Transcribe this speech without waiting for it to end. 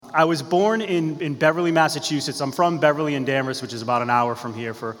I was born in Beverly, Massachusetts. I'm from Beverly and Danvers, which is about an hour from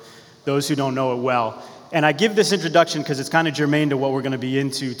here for those who don't know it well. And I give this introduction because it's kind of germane to what we're going to be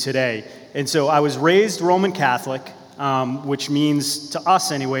into today. And so I was raised Roman Catholic, which means, to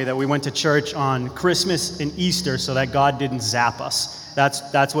us anyway, that we went to church on Christmas and Easter so that God didn't zap us.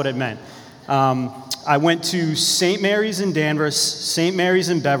 That's what it meant. I went to St. Mary's in Danvers, St. Mary's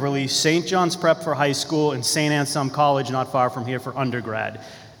in Beverly, St. John's Prep for high school, and St. Anselm College not far from here for undergrad.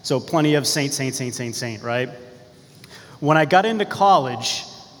 So plenty of saint, right? When I got into college,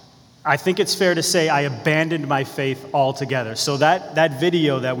 I think it's fair to say I abandoned my faith altogether. So that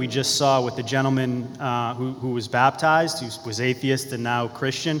video that we just saw with the gentleman who was baptized, who was atheist and now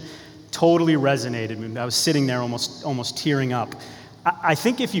Christian, totally resonated with me. I was sitting there almost tearing up. I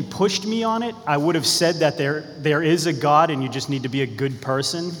think if you pushed me on it, I would have said that there is a God and you just need to be a good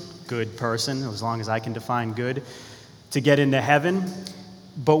person, as long as I can define good, to get into heaven.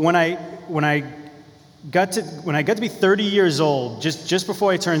 But when I got to be 30 years old, just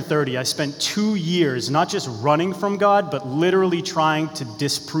before I turned 30, I spent 2 years not just running from God, but literally trying to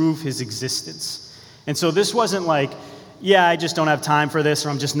disprove his existence. And so this wasn't like, yeah, I just don't have time for this, or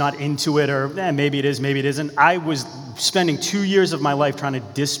I'm just not into it, or maybe it is, maybe it isn't. I was spending 2 years of my life trying to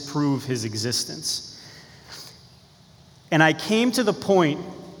disprove his existence. And I came to the point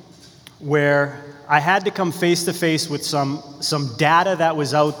where I had to come face to face with some data that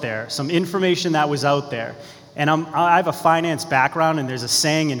was out there, some information that was out there. And I have a finance background, and there's a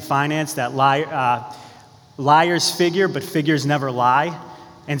saying in finance that liars figure, but figures never lie.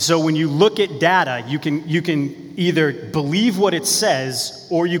 And so when you look at data, you can either believe what it says,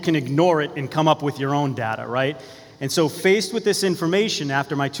 or you can ignore it and come up with your own data, right? And so faced with this information,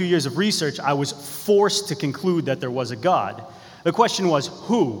 after my 2 years of research, I was forced to conclude that there was a God. The question was,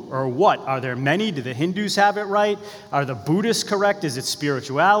 who or what? Are there many? Do the Hindus have it right? Are the Buddhists correct? Is it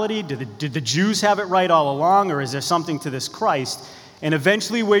spirituality? Did the Jews have it right all along? Or is there something to this Christ? And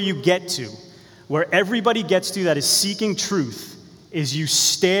eventually where you get to, where everybody gets to that is seeking truth, is you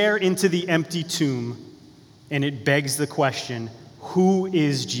stare into the empty tomb, and it begs the question, who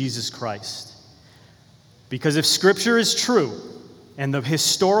is Jesus Christ? Because if Scripture is true, and the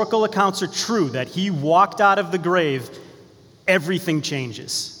historical accounts are true, that he walked out of the grave, everything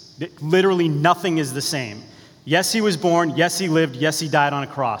changes. Literally nothing is the same. Yes, he was born. Yes, he lived. Yes, he died on a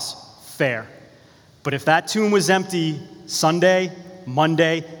cross. Fair. But if that tomb was empty Sunday,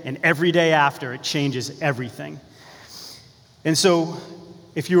 Monday, and every day after, it changes everything. And so,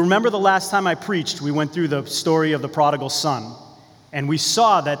 if you remember the last time I preached, we went through the story of the prodigal son. And we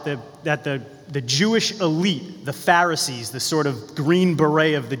saw that the Jewish elite, the Pharisees, the sort of green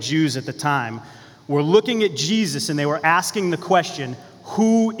beret of the Jews at the time, were looking at Jesus and they were asking the question,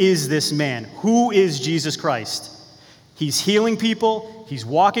 who is this man? Who is Jesus Christ? He's healing people, he's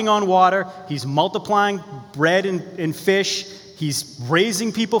walking on water, he's multiplying bread and fish, he's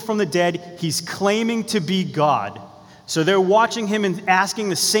raising people from the dead, he's claiming to be God. So they're watching him and asking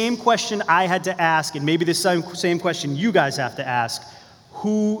the same question I had to ask, and maybe the same question you guys have to ask.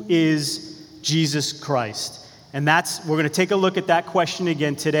 Who is Jesus Christ? And we're going to take a look at that question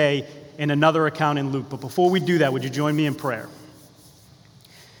again today in another account in Luke. But before we do that, would you join me in prayer?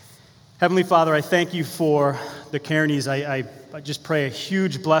 Heavenly Father, I thank you for the Kearneys. I just pray a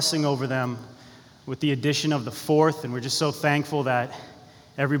huge blessing over them with the addition of the fourth, and we're just so thankful that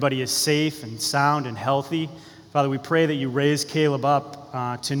everybody is safe and sound and healthy. Father, we pray that you raise Caleb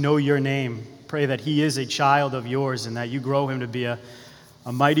up to know your name. Pray that he is a child of yours and that you grow him to be a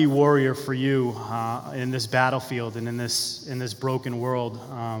mighty warrior for you in this battlefield and in this broken world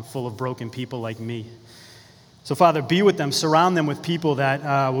full of broken people like me. So, Father, be with them. Surround them with people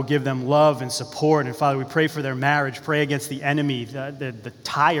that will give them love and support. And, Father, we pray for their marriage. Pray against the enemy, the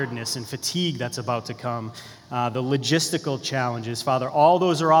tiredness and fatigue that's about to come, the logistical challenges. Father, all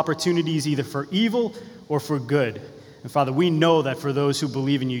those are opportunities either for evil or for good. And, Father, we know that for those who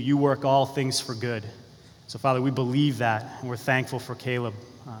believe in you, you work all things for good. So, Father, we believe that, and we're thankful for Caleb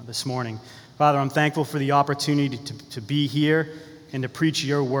this morning. Father, I'm thankful for the opportunity to be here and to preach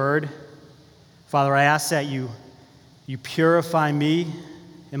your word. Father, I ask that you purify me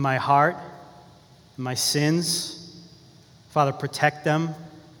in my heart, in my sins. Father, protect them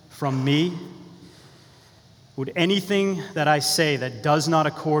from me. Would anything that I say that does not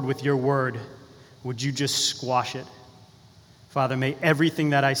accord with your word, would you just squash it? Father, may everything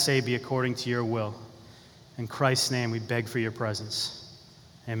that I say be according to your will. In Christ's name, we beg for your presence.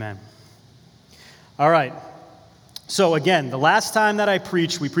 Amen. All right. So again, the last time that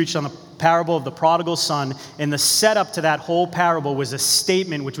we preached on the parable of the prodigal son, and the setup to that whole parable was a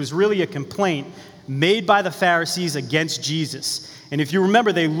statement which was really a complaint made by the Pharisees against Jesus. And if you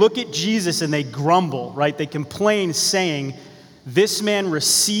remember, they look at Jesus and they grumble, right? They complain, saying, "This man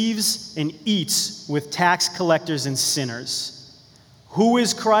receives and eats with tax collectors and sinners." Who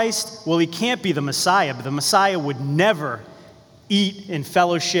is Christ? Well, he can't be the Messiah, but the Messiah would never eat and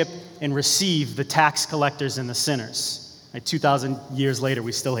fellowship and receive the tax collectors and the sinners. Right? 2,000 years later,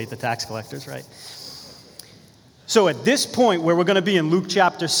 we still hate the tax collectors, right? So at this point, where we're going to be in Luke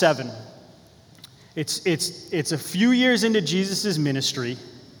chapter 7, it's a few years into Jesus' ministry.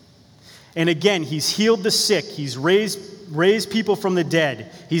 And again, he's healed the sick. He's raised people from the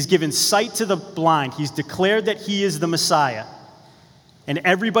dead. He's given sight to the blind. He's declared that he is the Messiah. And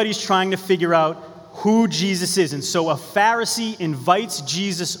everybody's trying to figure out who Jesus is. And so a Pharisee invites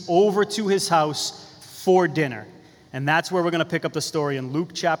Jesus over to his house for dinner. And that's where we're going to pick up the story in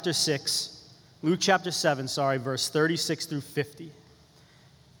Luke chapter 7, verse 36 through 50. It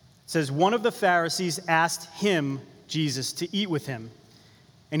says, one of the Pharisees asked him, Jesus, to eat with him.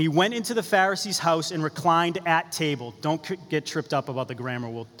 And he went into the Pharisee's house and reclined at table. Don't get tripped up about the grammar.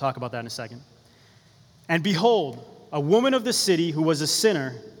 We'll talk about that in a second. And behold, a woman of the city who was a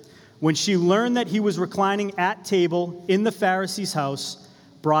sinner, when she learned that he was reclining at table in the Pharisee's house,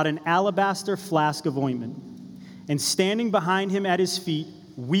 brought an alabaster flask of ointment. And standing behind him at his feet,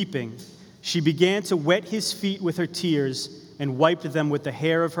 weeping, she began to wet his feet with her tears and wiped them with the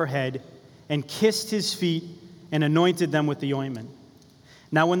hair of her head and kissed his feet and anointed them with the ointment.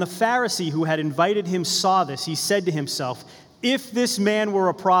 Now when the Pharisee who had invited him saw this, he said to himself, if this man were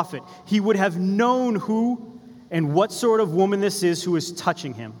a prophet, he would have known who and what sort of woman this is who is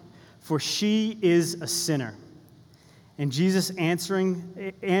touching him, for she is a sinner. And Jesus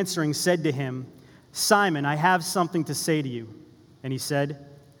answering said to him, Simon, I have something to say to you. And he said,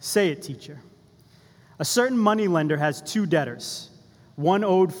 say it, teacher. A certain moneylender has 2 debtors. One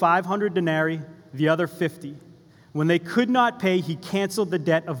owed 500 denarii, the other 50. When they could not pay, he canceled the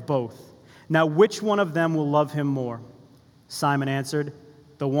debt of both. Now which one of them will love him more? Simon answered,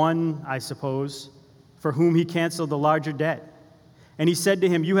 the one, I suppose, for whom he canceled the larger debt. And he said to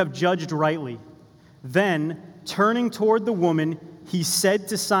him, you have judged rightly. Then, turning toward the woman, he said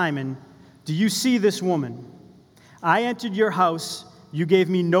to Simon, do you see this woman? I entered your house, you gave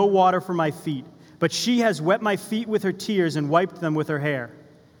me no water for my feet, but she has wet my feet with her tears and wiped them with her hair.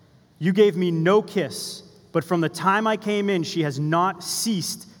 You gave me no kiss, but from the time I came in, she has not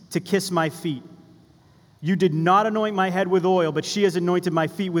ceased to kiss my feet. You did not anoint my head with oil, but she has anointed my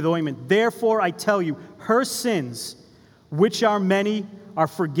feet with ointment. Therefore, I tell you, her sins, which are many, are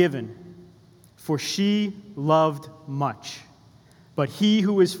forgiven, for she loved much. But he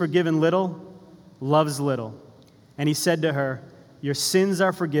who is forgiven little, loves little. And he said to her, your sins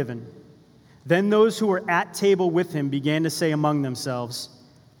are forgiven. Then those who were at table with him began to say among themselves,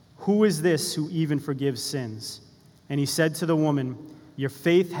 who is this who even forgives sins? And he said to the woman, your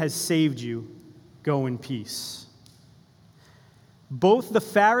faith has saved you. Go in peace. Both the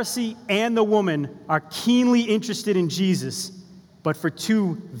Pharisee and the woman are keenly interested in Jesus, but for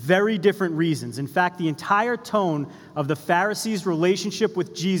 2 very different reasons. In fact, the entire tone of the Pharisees' relationship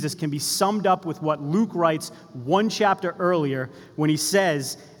with Jesus can be summed up with what Luke writes 1 chapter earlier when he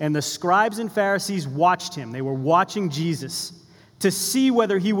says, and the scribes and Pharisees watched him. They were watching Jesus to see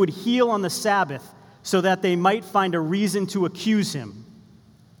whether he would heal on the Sabbath so that they might find a reason to accuse him.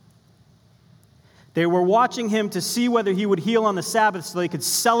 They were watching him to see whether he would heal on the Sabbath so they could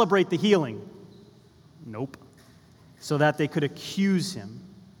celebrate the healing. Nope. So that they could accuse him.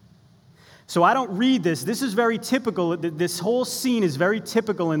 So I don't read this. This is very typical. This whole scene is very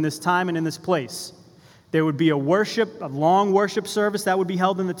typical in this time and in this place. There would be a long worship service that would be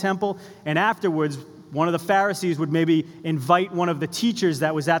held in the temple, and afterwards, one of the Pharisees would maybe invite one of the teachers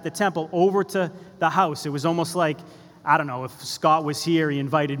that was at the temple over to the house. It was almost like, I don't know, if Scott was here, he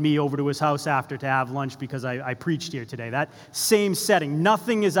invited me over to his house after to have lunch because I preached here today. That same setting.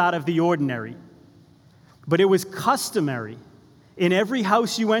 Nothing is out of the ordinary. But it was customary. In every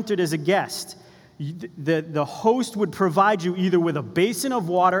house you entered as a guest, the host would provide you either with a basin of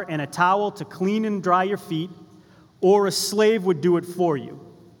water and a towel to clean and dry your feet, or a slave would do it for you.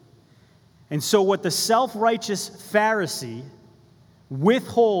 And so what the self-righteous Pharisee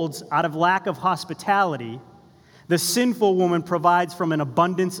withholds out of lack of hospitality, the sinful woman provides from an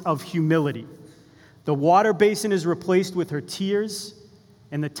abundance of humility. The water basin is replaced with her tears,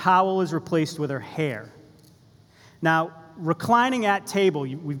 and the towel is replaced with her hair. Now, reclining at table,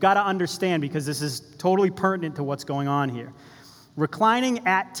 we've got to understand, because this is totally pertinent to what's going on here. Reclining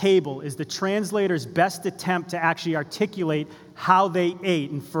at table is the translator's best attempt to actually articulate how they ate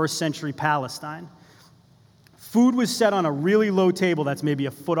in first century Palestine. Food was set on a really low table that's maybe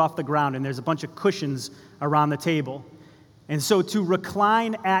a foot off the ground, and there's a bunch of cushions around the table. And so to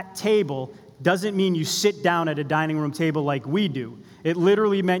recline at table doesn't mean you sit down at a dining room table like we do. It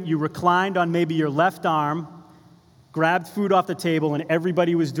literally meant you reclined on maybe your left arm, grabbed food off the table, and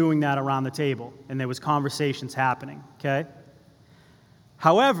everybody was doing that around the table, and there was conversations happening, okay?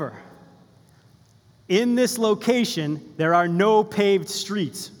 However, in this location, there are no paved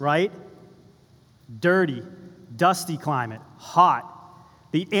streets, right? Dirty, dusty climate, hot.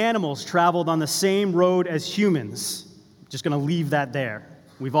 The animals traveled on the same road as humans. Just going to leave that there.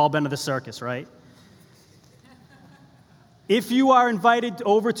 We've all been to the circus, right? If you are invited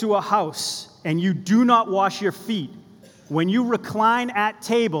over to a house and you do not wash your feet, when you recline at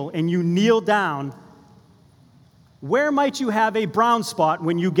table and you kneel down, where might you have a brown spot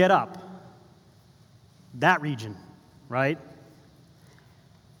when you get up? That region, right?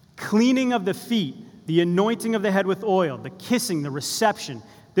 Cleaning of the feet, the anointing of the head with oil, the kissing, the reception,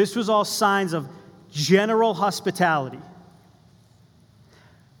 this was all signs of general hospitality.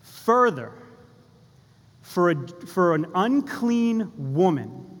 Further, for an unclean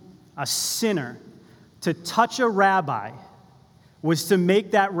woman, a sinner, to touch a rabbi was to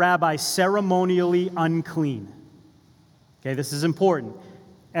make that rabbi ceremonially unclean. Okay, this is important.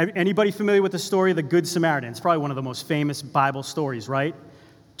 Anybody familiar with the story of the Good Samaritan? It's probably one of the most famous Bible stories, right?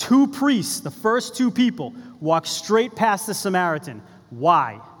 Two priests, the first two people, walked straight past the Samaritan.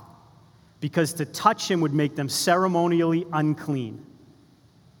 Why? Because to touch him would make them ceremonially unclean.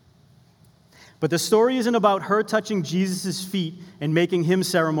 But the story isn't about her touching Jesus' feet and making him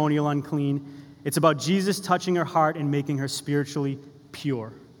ceremonial unclean. It's about Jesus touching her heart and making her spiritually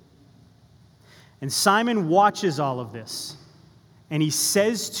pure. And Simon watches all of this, and he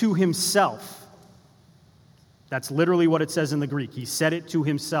says to himself, that's literally what it says in the Greek. He said it to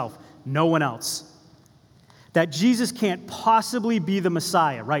himself, no one else, that Jesus can't possibly be the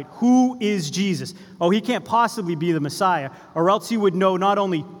Messiah, right? Who is Jesus? Oh, he can't possibly be the Messiah, or else he would know not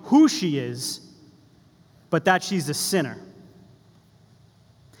only who she is, but that she's a sinner.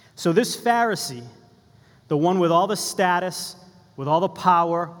 So this Pharisee, the one with all the status, with all the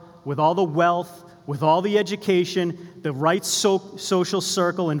power, with all the wealth, with all the education, the right social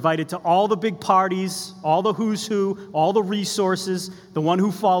circle, invited to all the big parties, all the who's who, all the resources, the one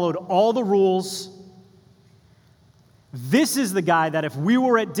who followed all the rules. This is the guy that if we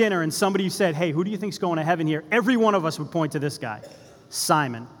were at dinner and somebody said, hey, who do you think's going to heaven here? Every one of us would point to this guy,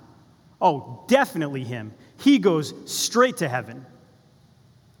 Simon. Oh, definitely him. He goes straight to heaven.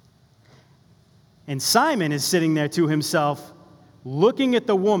 And Simon is sitting there to himself, looking at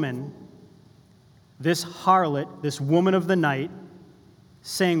the woman, this harlot, this woman of the night,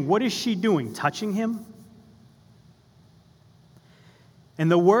 saying, what is she doing? Touching him?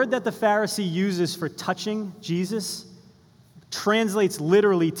 And the word that the Pharisee uses for touching Jesus translates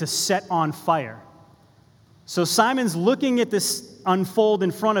literally to set on fire. So Simon's looking at this unfold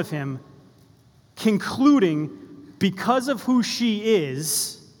in front of him, concluding, because of who she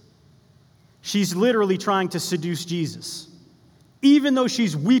is, she's literally trying to seduce Jesus. Even though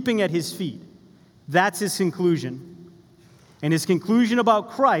she's weeping at his feet. That's his conclusion. And his conclusion about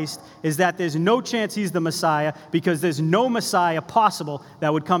Christ is that there's no chance he's the Messiah because there's no Messiah possible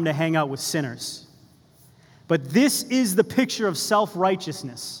that would come to hang out with sinners. But this is the picture of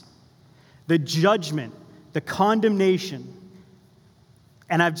self-righteousness, the judgment, the condemnation.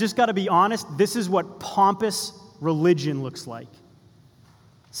 And I've just got to be honest, this is what pompous religion looks like.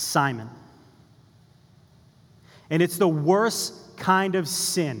 Simon. And it's the worst kind of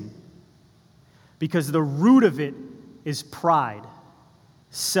sin because the root of it is pride,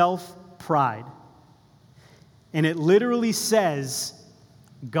 self-pride. And it literally says,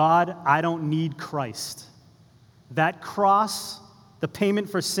 God, I don't need Christ. That cross, the payment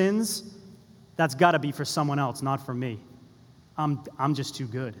for sins, that's got to be for someone else, not for me. I'm just too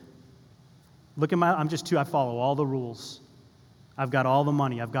good. Look at I follow all the rules. I've got all the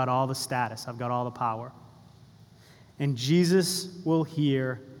money. I've got all the status. I've got all the power. And Jesus will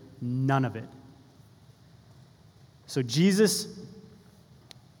hear none of it. So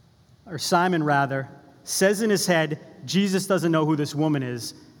Simon rather, says in his head, Jesus doesn't know who this woman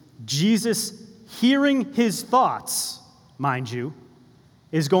is. Jesus, hearing his thoughts, mind you,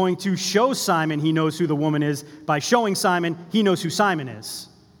 is going to show Simon he knows who the woman is by showing Simon he knows who Simon is.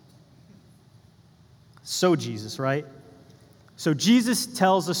 So Jesus, right? So Jesus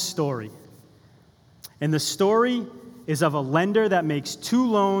tells a story. And the story is of a lender that makes 2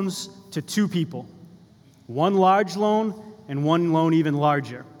 loans to 2 people. One large loan and one loan even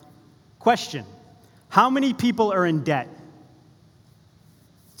larger. Question: how many people are in debt?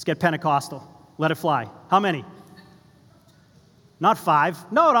 Let's get Pentecostal. Let it fly. How many? Not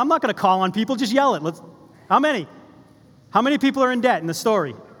 5. No, I'm not going to call on people. Just yell it. How many? How many people are in debt in the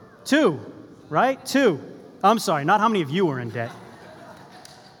story? 2, right? 2. I'm sorry, not how many of you are in debt.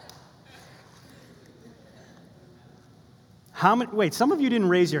 Wait, some of you didn't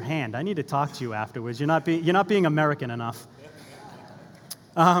raise your hand. I need to talk to you afterwards. You're not being American enough.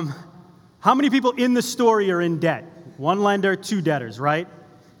 How many people in the story are in debt? 1 lender, 2 debtors, right?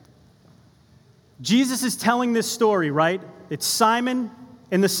 Jesus is telling this story, right? It's Simon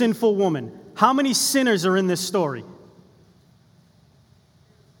and the sinful woman. How many sinners are in this story?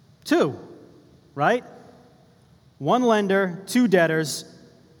 2, right? 1 lender, 2 debtors,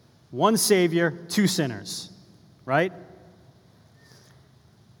 1 Savior, 2 sinners, right?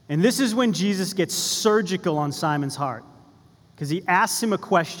 And this is when Jesus gets surgical on Simon's heart, because he asks him a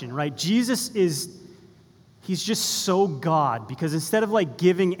question, right? He's just so God, because instead of like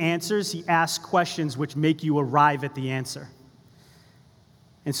giving answers, he asks questions which make you arrive at the answer.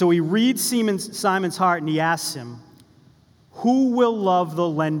 And so he reads Simon's heart and he asks him, who will love the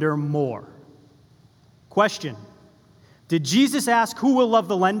lender more? Question. Did Jesus ask who will love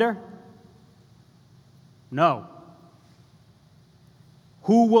the lender? No.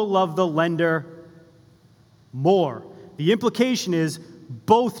 Who will love the lender more? The implication is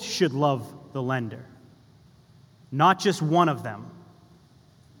both should love the lender, not just one of them.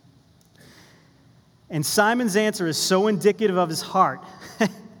 And Simon's answer is so indicative of his heart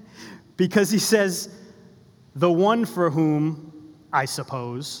because he says, the one for whom, I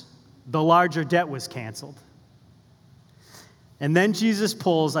suppose, the larger debt was canceled. And then Jesus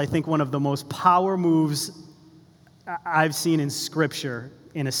pulls, I think, one of the most power moves I've seen in Scripture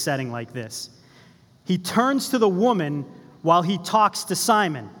in a setting like this. He turns to the woman while he talks to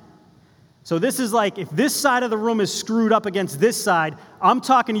Simon. So this is like, if this side of the room is screwed up against this side, I'm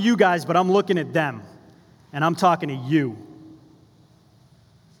talking to you guys, but I'm looking at them. And I'm talking to you.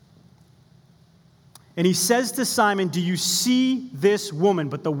 And he says to Simon, do you see this woman?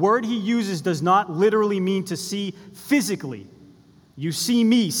 But the word he uses does not literally mean to see physically. You see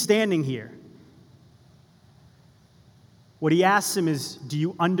me standing here. What he asks him is, do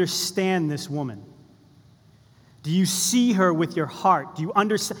you understand this woman? Do you see her with your heart? Do you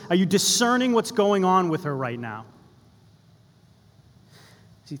understand? Are you discerning what's going on with her right now?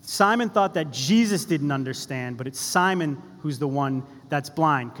 See, Simon thought that Jesus didn't understand, but it's Simon who's the one that's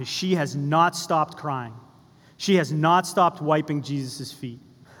blind, because she has not stopped crying. She has not stopped wiping Jesus' feet.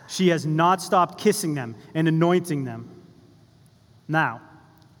 She has not stopped kissing them and anointing them. Now,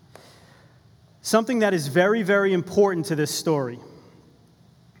 something that is very, very important to this story,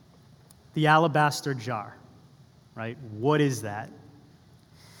 the alabaster jar, right? What is that?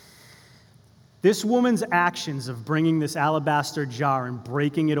 This woman's actions of bringing this alabaster jar and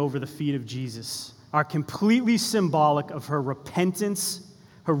breaking it over the feet of Jesus are completely symbolic of her repentance,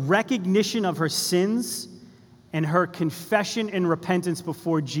 her recognition of her sins, and her confession and repentance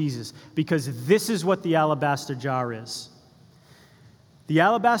before Jesus, because this is what the alabaster jar is. The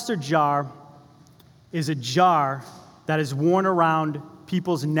alabaster jar is a jar that is worn around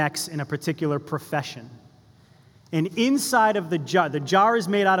people's necks in a particular profession. And inside of the jar is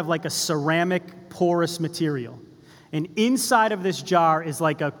made out of like a ceramic porous material. And inside of this jar is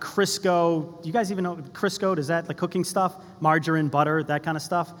like a Crisco. Do you guys even know Crisco? Is that like cooking stuff? Margarine, butter, that kind of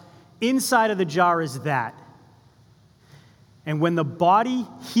stuff? Inside of the jar is that. And when the body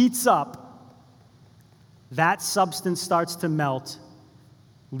heats up, that substance starts to melt,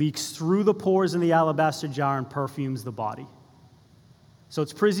 leaks through the pores in the alabaster jar, and perfumes the body. So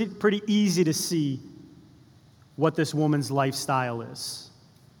it's pretty easy to see what this woman's lifestyle is.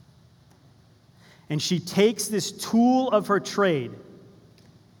 And she takes this tool of her trade,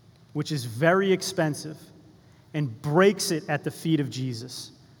 which is very expensive, and breaks it at the feet of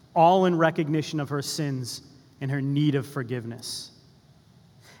Jesus, all in recognition of her sins and her need of forgiveness.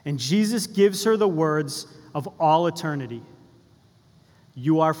 And Jesus gives her the words of all eternity.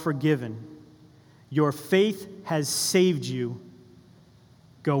 You are forgiven. Your faith has saved you.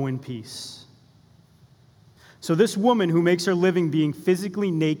 Go in peace. So this woman who makes her living being physically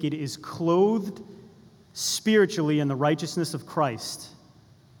naked is clothed spiritually in the righteousness of Christ,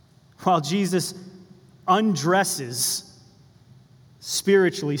 while Jesus undresses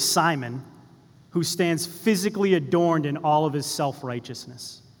spiritually Simon, who stands physically adorned in all of his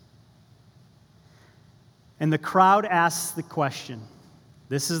self-righteousness. And the crowd asks the question.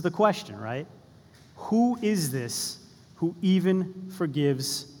 This is the question, right? Who is this who even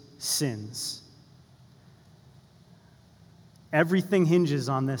forgives sins? Everything hinges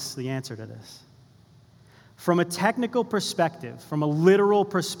on this, the answer to this. From a technical perspective, from a literal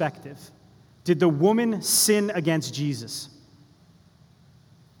perspective, did the woman sin against Jesus?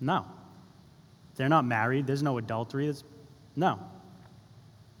 No. They're not married. There's no adultery. No.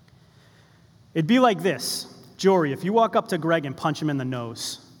 It'd be like this. Jory, if you walk up to Greg and punch him in the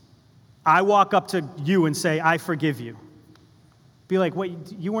nose, I walk up to you and say, I forgive you. Be like, wait,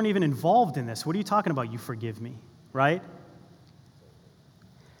 you weren't even involved in this. What are you talking about, you forgive me, right?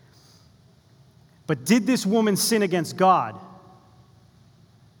 But did this woman sin against God?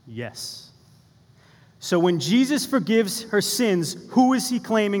 Yes. So when Jesus forgives her sins, who is he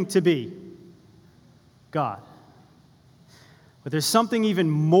claiming to be? God. But there's something even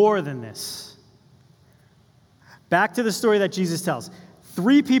more than this. Back to the story that Jesus tells.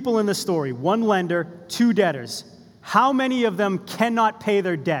 3 people in the story, 1 lender, 2 debtors. How many of them cannot pay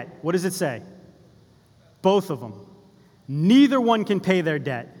their debt? What does it say? Both of them. Neither one can pay their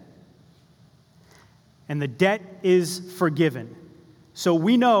debt. And the debt is forgiven. So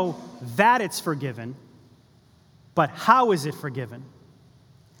we know that it's forgiven, but how is it forgiven?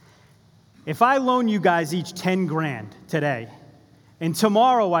 If I loan you guys each 10 grand today, and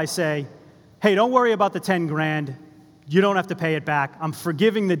tomorrow I say, hey, don't worry about the 10 grand, you don't have to pay it back, I'm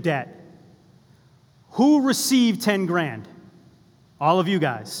forgiving the debt. Who received 10 grand? All of you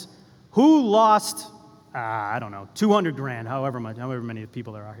guys. Who lost, 200 grand, however many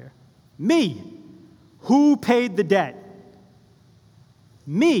people there are here? Me. Who paid the debt?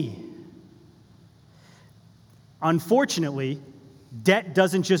 Me. Unfortunately, debt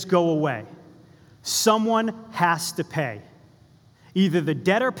doesn't just go away. Someone has to pay. Either the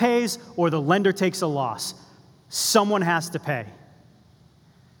debtor pays or the lender takes a loss. Someone has to pay.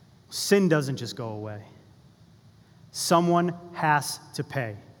 Sin doesn't just go away. Someone has to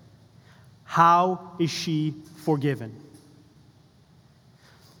pay. How is she forgiven?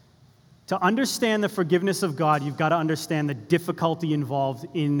 To understand the forgiveness of God, you've got to understand the difficulty involved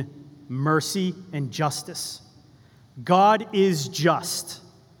in mercy and justice. God is just.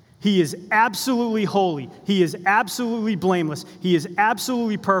 He is absolutely holy. He is absolutely blameless. He is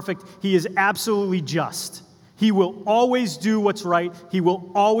absolutely perfect. He is absolutely just. He will always do what's right. He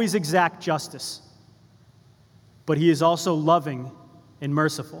will always exact justice. But he is also loving and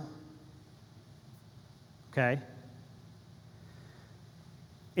merciful. Okay?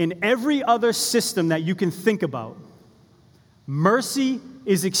 In every other system that you can think about, mercy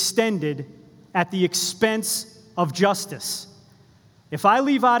is extended at the expense of justice. If I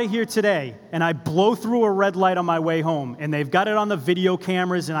leave out of here today and I blow through a red light on my way home and they've got it on the video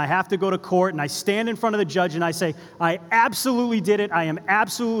cameras and I have to go to court and I stand in front of the judge and I say, I absolutely did it, I am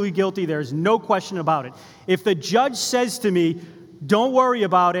absolutely guilty, there's no question about it. If the judge says to me, don't worry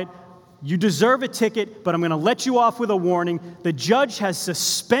about it, you deserve a ticket, but I'm going to let you off with a warning, the judge has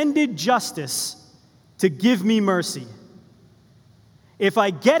suspended justice to give me mercy. If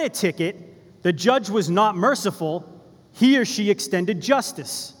I get a ticket, the judge was not merciful, he or she extended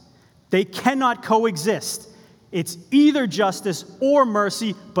justice. They cannot coexist. It's either justice or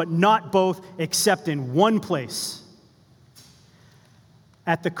mercy, but not both, except in one place.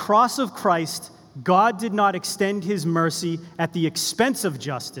 At the cross of Christ, God did not extend his mercy at the expense of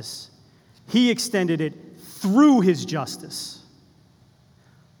justice. He extended it through his justice.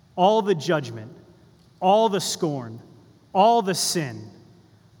 All the judgment, all the scorn, all the sin,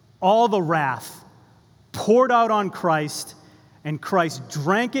 all the wrath poured out on Christ, and Christ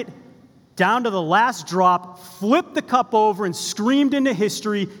drank it down to the last drop, flipped the cup over, and screamed into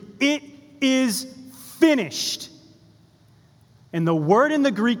history, it is finished. And the word in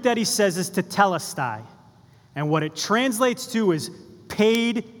the Greek that he says is tetelestai, and what it translates to is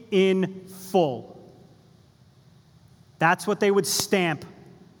paid in full. That's what they would stamp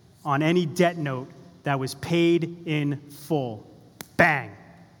on any debt note that was paid in full. Bang,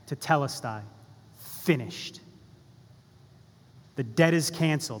 tetelestai. Finished. The debt is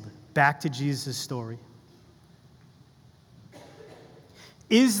canceled. Back to Jesus' story.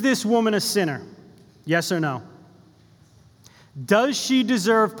 Is this woman a sinner? Yes or no? Does she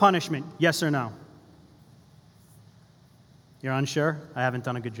deserve punishment? Yes or no? You're unsure? I haven't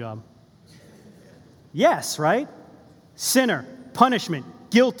done a good job. Yes, right? Sinner, punishment,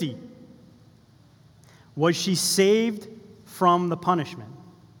 guilty. Was she saved from the punishment?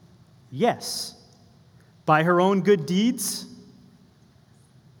 Yes. By her own good deeds?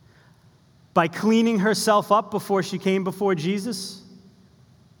 By cleaning herself up before she came before Jesus?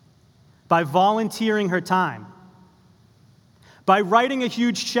 By volunteering her time? By writing a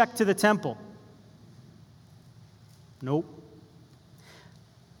huge check to the temple? Nope.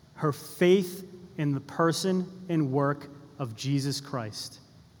 Her faith in the person and work of Jesus Christ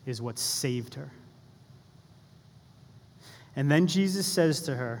is what saved her. And then Jesus says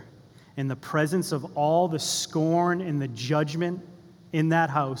to her, in the presence of all the scorn and the judgment in that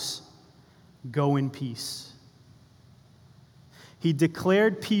house, go in peace. He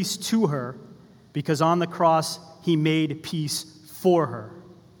declared peace to her because on the cross he made peace for her.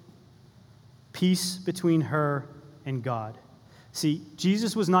 Peace between her and God. See,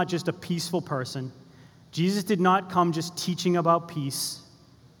 Jesus was not just a peaceful person. Jesus did not come just teaching about peace.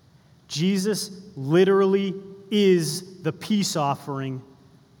 Jesus literally is the peace offering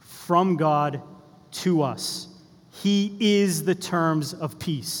from God to us. He is the terms of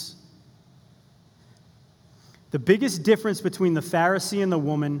peace. The biggest difference between the Pharisee and the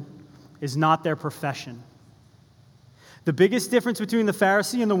woman is not their profession. The biggest difference between the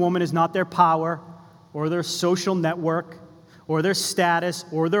Pharisee and the woman is not their power or their social network or their status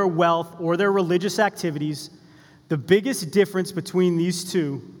or their wealth or their religious activities. The biggest difference between these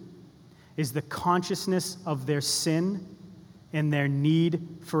two is the consciousness of their sin and their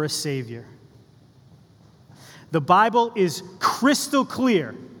need for a Savior. The Bible is crystal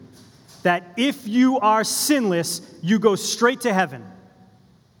clear that if you are sinless, you go straight to heaven.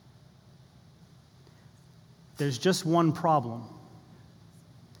 There's just one problem.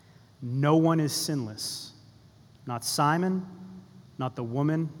 No one is sinless. Not Simon, not the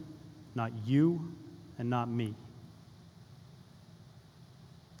woman, not you, and not me.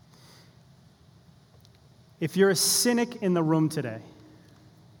 If you're a cynic in the room today,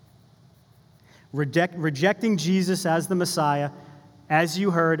 rejecting Jesus as the Messiah, as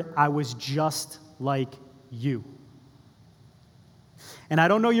you heard, I was just like you. And I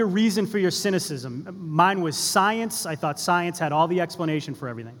don't know your reason for your cynicism. Mine was science. I thought science had all the explanation for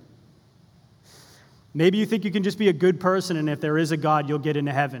everything. Maybe you think you can just be a good person, and if there is a God, you'll get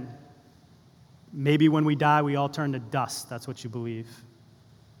into heaven. Maybe when we die, we all turn to dust. That's what you believe.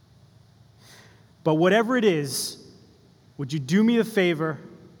 But whatever it is, would you do me a favor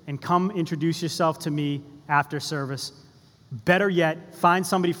and come introduce yourself to me after service? Better yet, find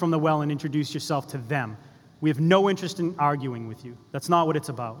somebody from the well and introduce yourself to them. We have no interest in arguing with you. That's not what it's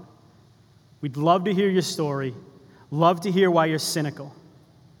about. We'd love to hear your story, love to hear why you're cynical,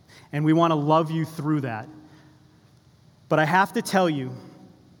 and we want to love you through that. But I have to tell you,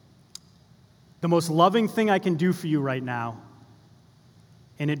 the most loving thing I can do for you right now,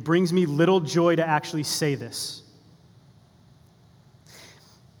 and it brings me little joy to actually say this,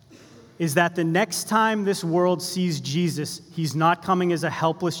 is that the next time this world sees Jesus, he's not coming as a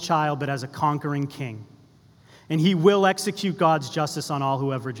helpless child, but as a conquering king. And he will execute God's justice on all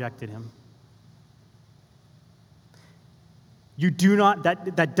who have rejected him.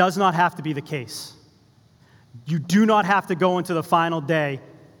 That does not have to be the case. You do not have to go into the final day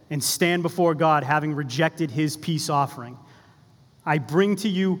and stand before God having rejected his peace offering. I bring to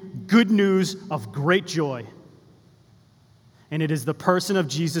you good news of great joy. And it is the person of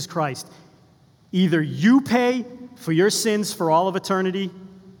Jesus Christ. Either you pay for your sins for all of eternity,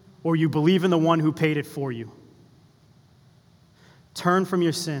 or you believe in the one who paid it for you. Turn from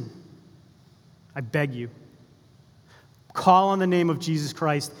your sin. I beg you. Call on the name of Jesus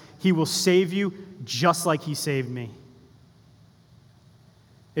Christ. He will save you just like he saved me.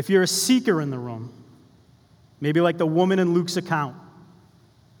 If you're a seeker in the room, maybe like the woman in Luke's account,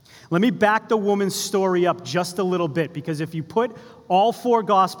 let me back the woman's story up just a little bit, because if you put all four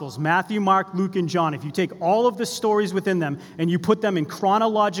Gospels, Matthew, Mark, Luke, and John, if you take all of the stories within them and you put them in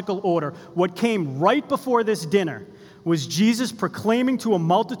chronological order, what came right before this dinner was Jesus proclaiming to a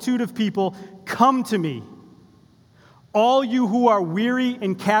multitude of people, "Come to me, all you who are weary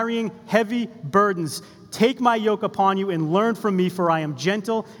and carrying heavy burdens. Take my yoke upon you and learn from me, for I am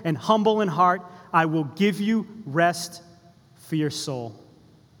gentle and humble in heart. I will give you rest for your soul."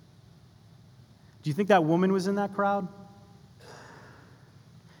 Do you think that woman was in that crowd?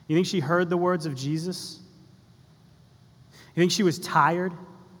 You think she heard the words of Jesus? You think she was tired?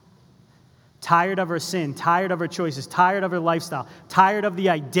 Tired of her sin, tired of her choices, tired of her lifestyle, tired of the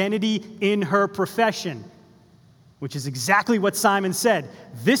identity in her profession, which is exactly what Simon said.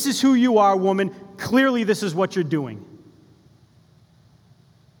 This is who you are, woman. Clearly, this is what you're doing.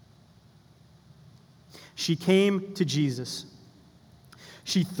 She came to Jesus.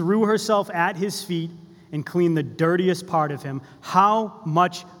 She threw herself at his feet and cleaned the dirtiest part of him. How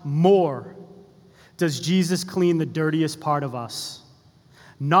much more does Jesus clean the dirtiest part of us?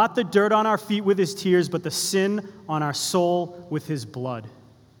 Not the dirt on our feet with his tears, but the sin on our soul with his blood.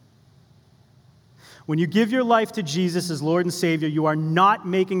 When you give your life to Jesus as Lord and Savior, you are not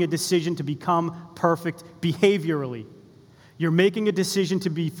making a decision to become perfect behaviorally. You're making a decision to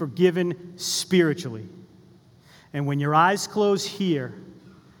be forgiven spiritually. And when your eyes close here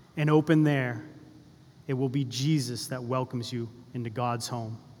and open there, it will be Jesus that welcomes you into God's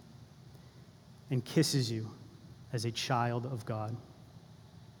home and kisses you as a child of God.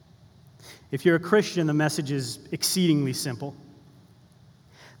 If you're a Christian, the message is exceedingly simple.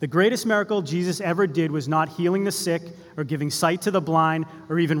 The greatest miracle Jesus ever did was not healing the sick or giving sight to the blind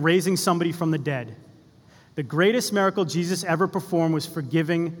or even raising somebody from the dead. The greatest miracle Jesus ever performed was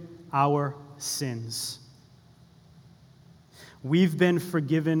forgiving our sins. We've been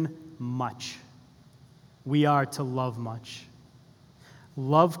forgiven much. We are to love much.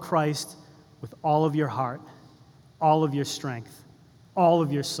 Love Christ with all of your heart, all of your strength, all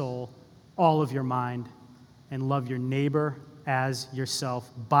of your soul, all of your mind, and love your neighbor as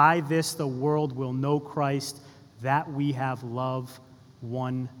yourself. By this the world will know Christ, that we have love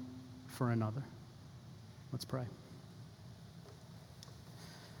one for another. Let's pray.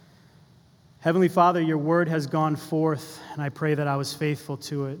 Heavenly Father, your word has gone forth, and I pray that I was faithful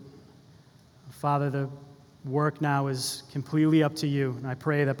to it. Father, the work now is completely up to you, and I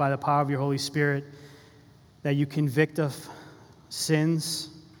pray that by the power of your Holy Spirit, that you convict of sins,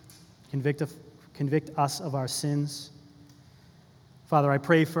 convict us of our sins. Father, I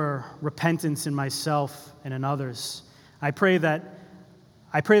pray for repentance in myself and in others. I pray that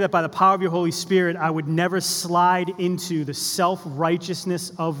by the power of your Holy Spirit, I would never slide into the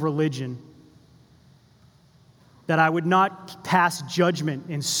self-righteousness of religion, that I would not pass judgment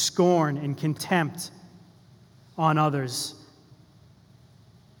and scorn and contempt on others.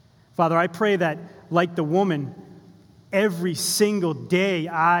 Father, I pray that, like the woman, every single day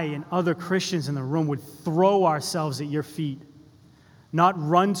I and other Christians in the room would throw ourselves at your feet, not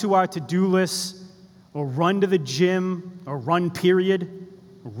run to our to-do lists or run to the gym or run period,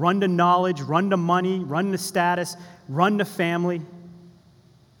 run to knowledge, run to money, run to status, run to family,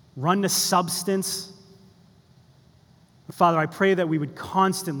 run to substance. Father, I pray that we would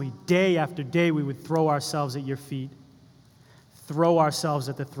constantly, day after day, we would throw ourselves at your feet, throw ourselves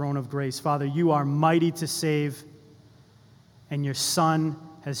at the throne of grace. Father, you are mighty to save, and your Son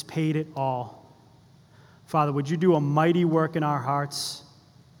has paid it all. Father, would you do a mighty work in our hearts?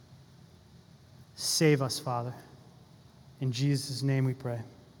 Save us, Father. In Jesus' name we pray.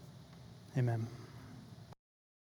 Amen.